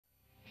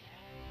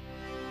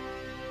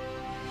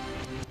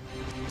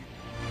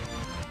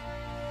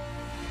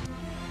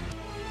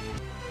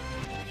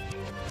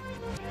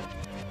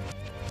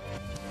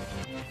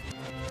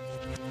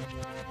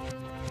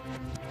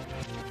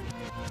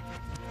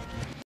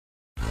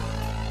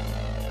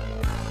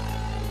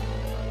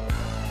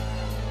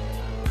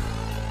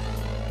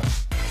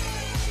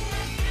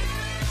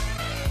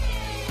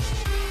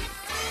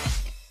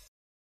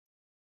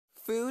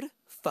Food,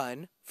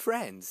 fun,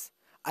 friends.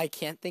 I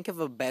can't think of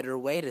a better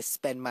way to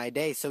spend my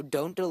day, so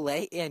don't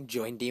delay and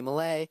join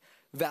D-Malay.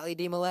 Valley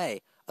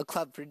D-Malay, a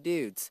club for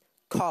dudes.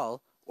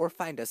 Call or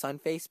find us on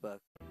Facebook.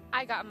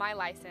 I got my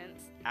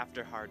license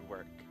after hard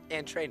work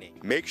And training.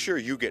 Make sure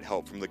you get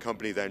help from the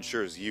company that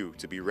ensures you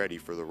to be ready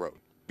for the road.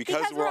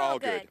 Because we're all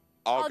good.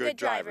 All good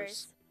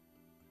drivers.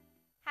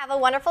 Have a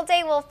wonderful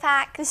day,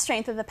 Wolfpack. The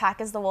strength of the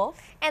pack is the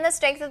wolf. And the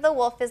strength of the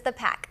wolf is the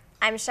pack.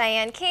 I'm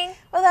Cheyenne King.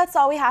 Well, that's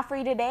all we have for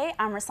you today.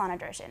 I'm Rasana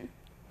Dershan.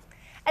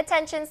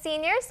 Attention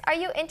seniors, are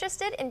you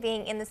interested in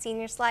being in the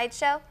senior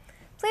slideshow?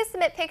 Please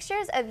submit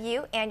pictures of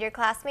you and your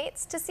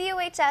classmates to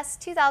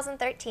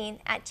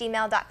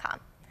COHS2013@gmail.com.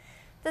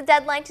 The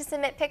deadline to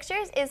submit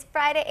pictures is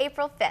Friday,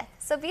 April 5th,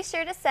 so be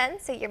sure to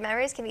send so your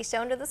memories can be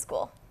shown to the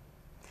school.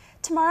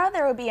 Tomorrow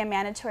there will be a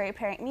mandatory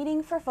parent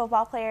meeting for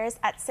football players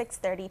at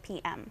 6:30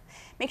 p.m.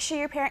 Make sure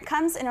your parent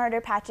comes in order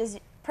to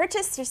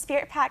purchase your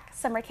spirit pack,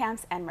 summer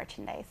camps, and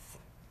merchandise.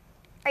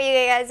 Are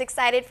you guys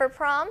excited for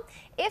prom?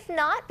 If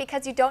not,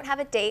 because you don't have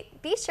a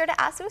date, be sure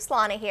to ask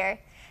Ruslana here.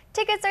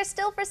 Tickets are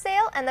still for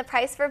sale, and the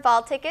price for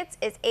ball tickets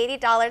is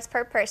 $80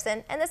 per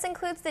person, and this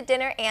includes the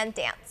dinner and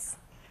dance.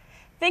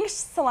 Thanks,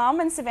 Salam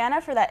and Savannah,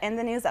 for that In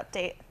the News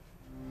update.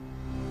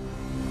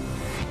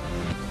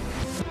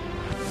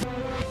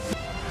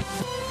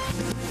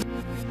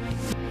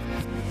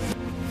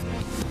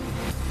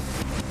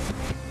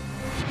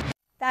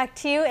 Back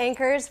to you,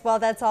 anchors. Well,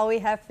 that's all we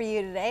have for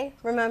you today.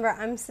 Remember,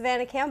 I'm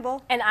Savannah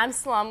Campbell. and I'm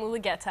Salam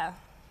Mulugeta.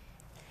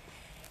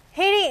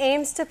 Haiti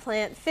aims to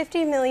plant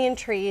 50 million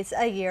trees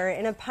a year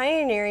in a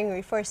pioneering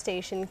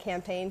reforestation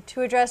campaign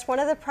to address one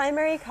of the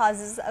primary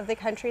causes of the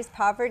country's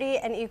poverty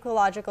and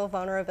ecological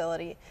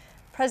vulnerability.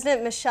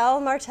 President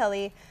Michel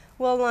Martelly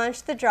will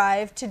launch the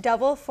drive to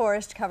double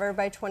forest cover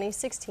by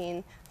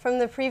 2016 from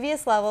the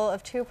previous level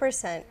of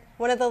 2%,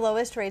 one of the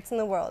lowest rates in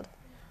the world.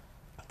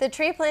 The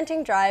tree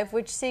planting drive,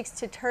 which seeks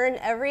to turn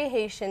every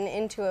Haitian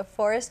into a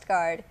forest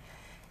guard,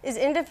 is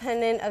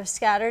independent of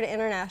scattered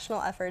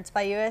international efforts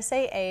by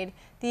USAID,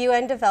 the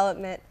UN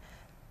Development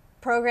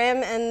Program,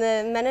 and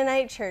the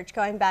Mennonite Church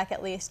going back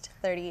at least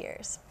 30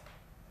 years.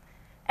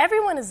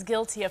 Everyone is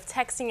guilty of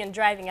texting and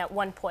driving at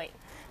one point.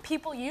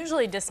 People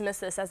usually dismiss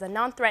this as a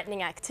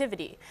non-threatening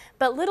activity,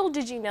 but little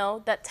did you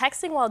know that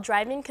texting while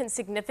driving can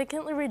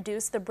significantly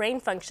reduce the brain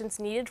functions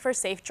needed for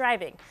safe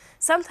driving,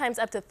 sometimes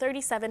up to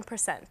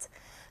 37%.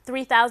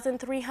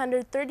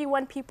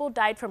 3,331 people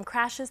died from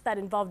crashes that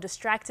involved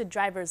distracted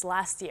drivers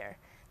last year.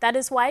 That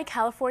is why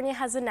California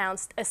has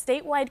announced a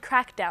statewide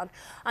crackdown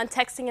on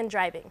texting and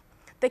driving.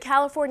 The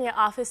California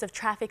Office of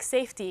Traffic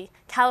Safety,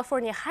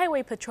 California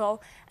Highway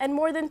Patrol, and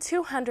more than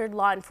 200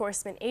 law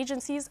enforcement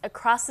agencies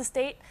across the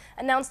state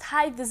announced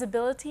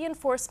high-visibility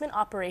enforcement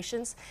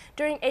operations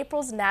during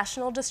April's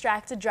National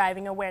Distracted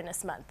Driving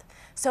Awareness Month.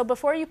 So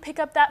before you pick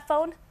up that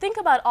phone, think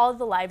about all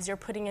the lives you're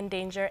putting in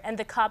danger and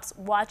the cops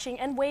watching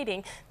and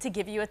waiting to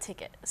give you a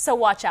ticket. So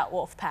watch out,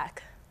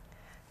 Wolfpack.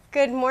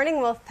 Good morning,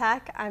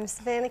 Wolfpack. I'm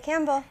Savannah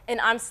Campbell. And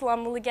I'm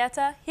Salam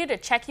Mulugeta, here to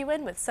check you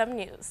in with some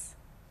news.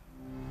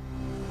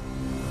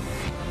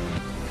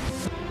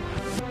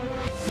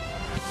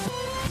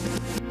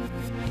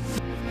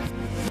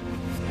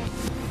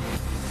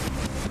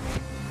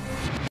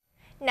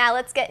 Now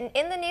let's get an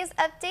In the News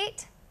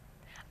update.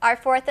 Our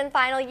fourth and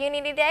final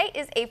Unity Day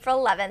is April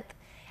 11th.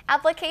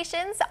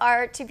 Applications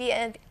are to be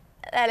a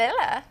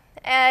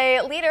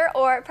leader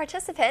or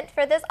participant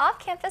for this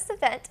off-campus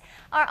event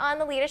are on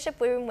the Leadership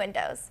Room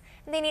windows.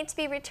 They need to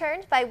be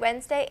returned by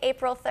Wednesday,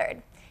 April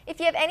 3rd. If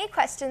you have any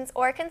questions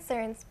or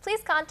concerns,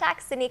 please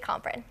contact Sydney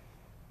Comprin.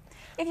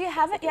 If you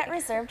haven't yet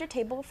reserved your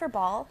table for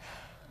ball,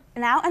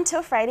 now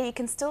until Friday, you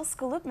can still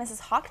school up Mrs.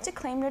 Hawk to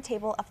claim your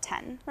table of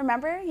 10.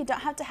 Remember, you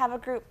don't have to have a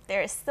group.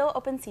 There is still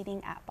open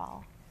seating at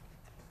ball.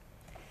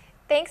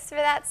 Thanks for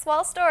that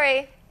swell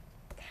story.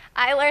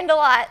 I learned a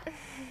lot.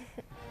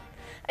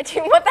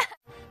 What the?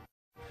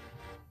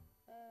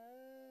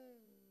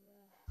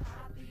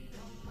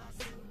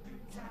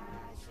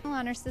 National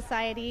Honor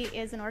Society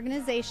is an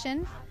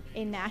organization,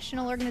 a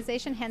national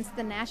organization, hence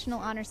the National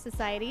Honor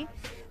Society.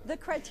 The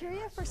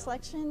criteria for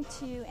selection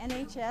to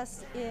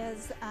NHS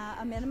is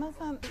a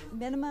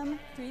minimum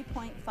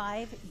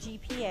 3.5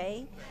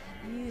 GPA.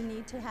 You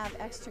need to have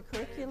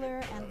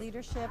extracurricular and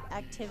leadership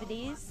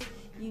activities.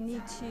 You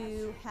need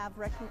to have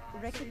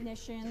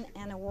recognition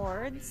and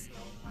awards.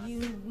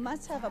 You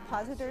must have a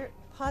positive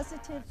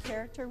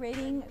character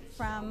rating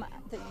from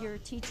your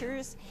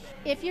teachers.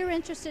 If you're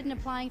interested in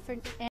applying for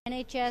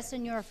NHS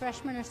and you're a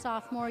freshman or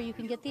sophomore, you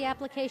can get the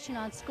application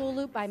on School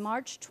Loop by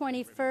March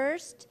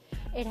 21st.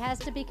 It has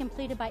to be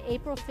completed by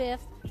April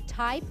 5th,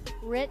 typed,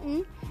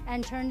 written,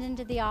 and turned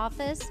into the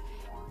office.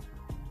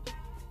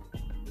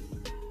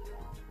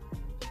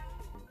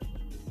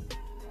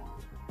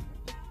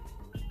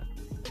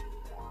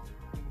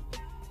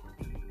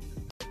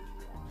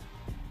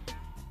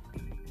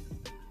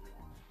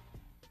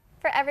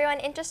 For everyone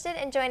interested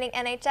in joining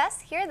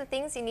NHS, here are the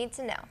things you need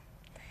to know.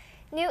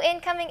 New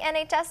incoming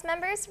NHS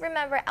members,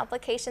 remember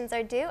applications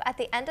are due at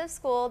the end of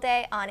school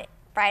day on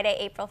Friday,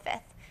 April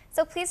 5th.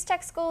 So please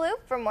check School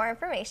Loop for more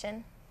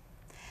information.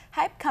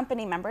 Hype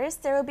company members,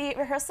 there will be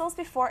rehearsals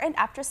before and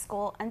after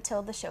school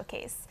until the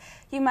showcase.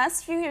 You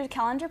must view your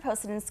calendar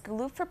posted in School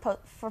Loop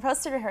for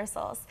posted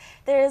rehearsals.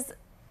 There is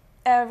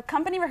a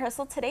company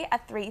rehearsal today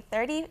at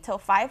 3:30 till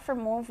 5 for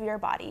Move Your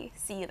Body.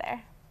 See you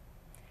there.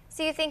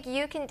 So you think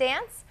you can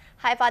dance?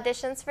 Hype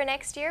auditions for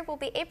next year will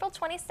be April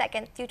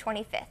 22nd through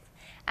 25th.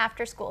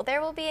 After school,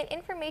 there will be an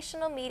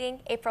informational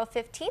meeting April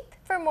 15th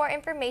for more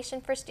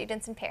information for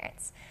students and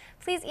parents.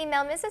 Please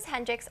email Mrs.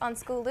 Hendricks on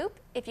School Loop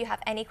if you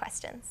have any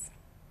questions.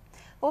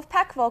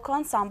 Wolfpack Vocal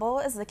Ensemble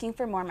is looking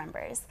for more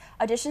members.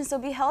 Auditions will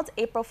be held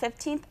April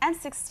 15th and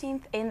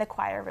 16th in the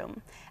choir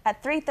room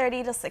at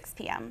 3:30 to 6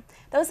 p.m.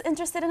 Those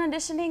interested in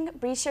auditioning,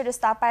 be sure to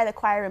stop by the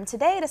choir room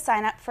today to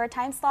sign up for a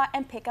time slot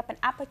and pick up an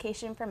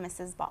application from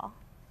Mrs. Ball.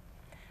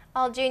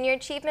 All Junior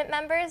Achievement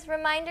members,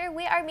 reminder,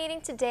 we are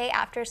meeting today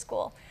after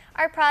school.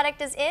 Our product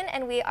is in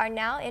and we are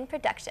now in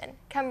production.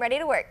 Come ready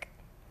to work.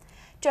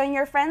 Join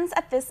your friends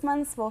at this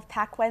month's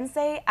Wolfpack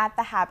Wednesday at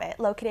The Habit,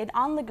 located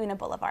on Laguna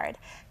Boulevard.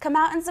 Come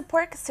out and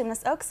support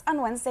Casunas Oaks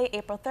on Wednesday,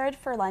 April 3rd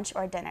for lunch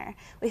or dinner.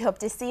 We hope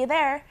to see you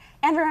there.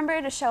 And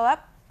remember to show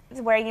up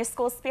wearing your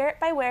school spirit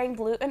by wearing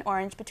blue and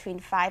orange between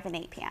 5 and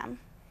 8 p.m.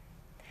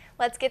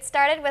 Let's get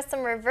started with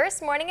some reverse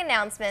morning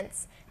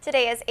announcements.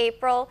 Today is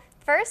April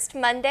 1st,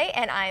 Monday,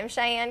 and I'm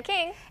Cheyenne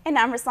King. And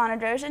I'm Ruslana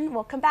Drojan.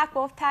 Welcome back,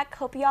 Wolfpack.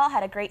 Hope you all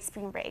had a great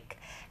spring break.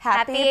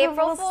 Happy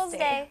April Fool's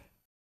Day.